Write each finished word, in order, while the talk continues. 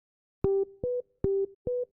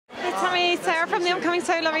it's Sami, Sarah from the upcoming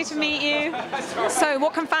So Lovely to Meet You. So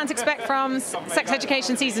what can fans expect from Sex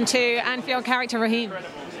Education Season 2 and for your character Raheem?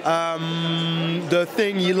 The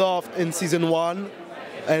thing you loved in Season 1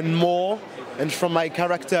 and more, and from my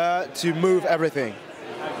character to move everything.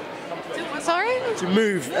 Sorry? To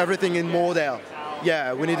move everything in more there.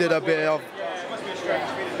 Yeah, we needed a bit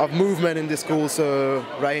of movement in the school, so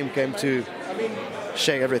Raheem came to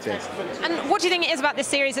shake everything. And what do you think it is about this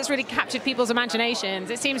series that's really captured people's imaginations?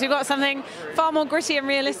 It seems we've got something far more gritty and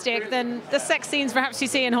realistic than the sex scenes perhaps you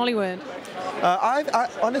see in Hollywood.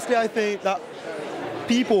 Honestly, I think that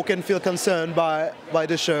people can feel concerned by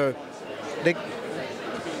the show.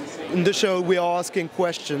 In the show, we are asking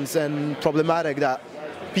questions and problematic that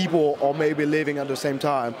people are maybe living at the same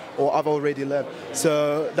time or have already lived.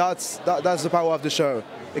 So that's the power of the show.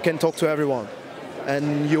 It can talk to everyone.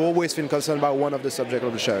 And you always feel concerned about one of the subjects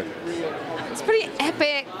of the show. It's a pretty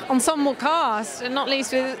epic ensemble cast, and not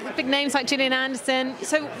least with big names like Gillian Anderson.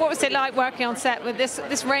 So what was it like working on set with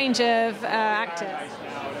this range of actors?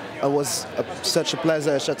 It was such a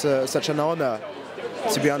pleasure, such an honor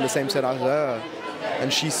to be on the same set as her.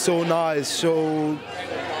 And she's so nice, so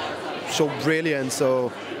brilliant,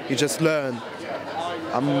 so you just learn.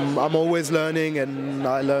 I'm always learning, and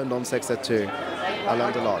I learned on Sex Ed too. I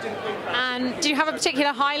learned a lot. And do you have a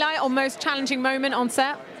particular highlight or most challenging moment on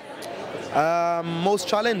set? Most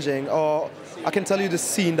challenging, or I can tell you the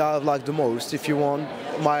scene that I liked the most if you want.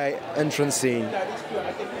 My entrance scene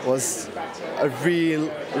was a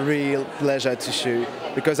real pleasure to shoot,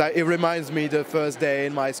 because it reminds me the first day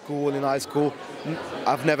in my school, in high school.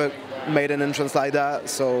 I've never made an entrance like that,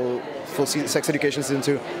 so for Sex Education Season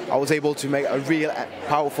 2, I was able to make a real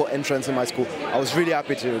powerful entrance in my school. I was really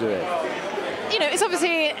happy to do it. You know, it's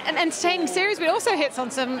obviously an entertaining series, but it also hits on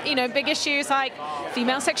some, big issues like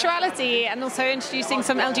female sexuality and also introducing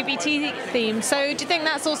some LGBT themes. So do you think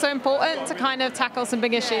that's also important to kind of tackle some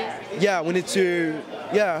big issues? Yeah, we need to,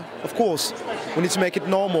 of course. We need to make it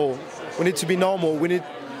normal. We need to be normal. We need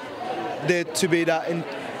there to be that in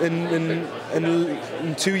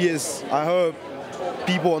 2 years, I hope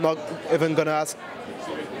people are not even going to ask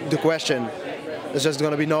the question. It's just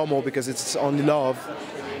going to be normal because it's only love.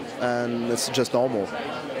 And it's just normal.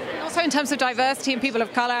 Also in terms of diversity and people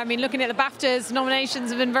of colour, I mean, looking at the BAFTAs, nominations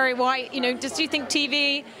have been very white. Do you think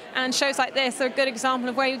TV and shows like this are a good example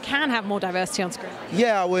of where you can have more diversity on screen?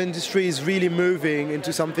 Yeah, our industry is really moving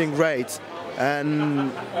into something great.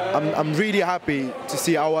 And I'm really happy to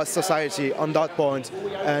see our society on that point,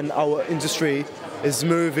 and our industry is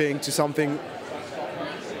moving to something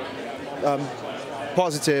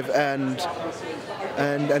positive and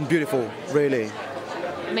beautiful, really.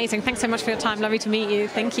 Amazing. Thanks so much for your time. Lovely to meet you.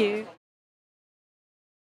 Thank you.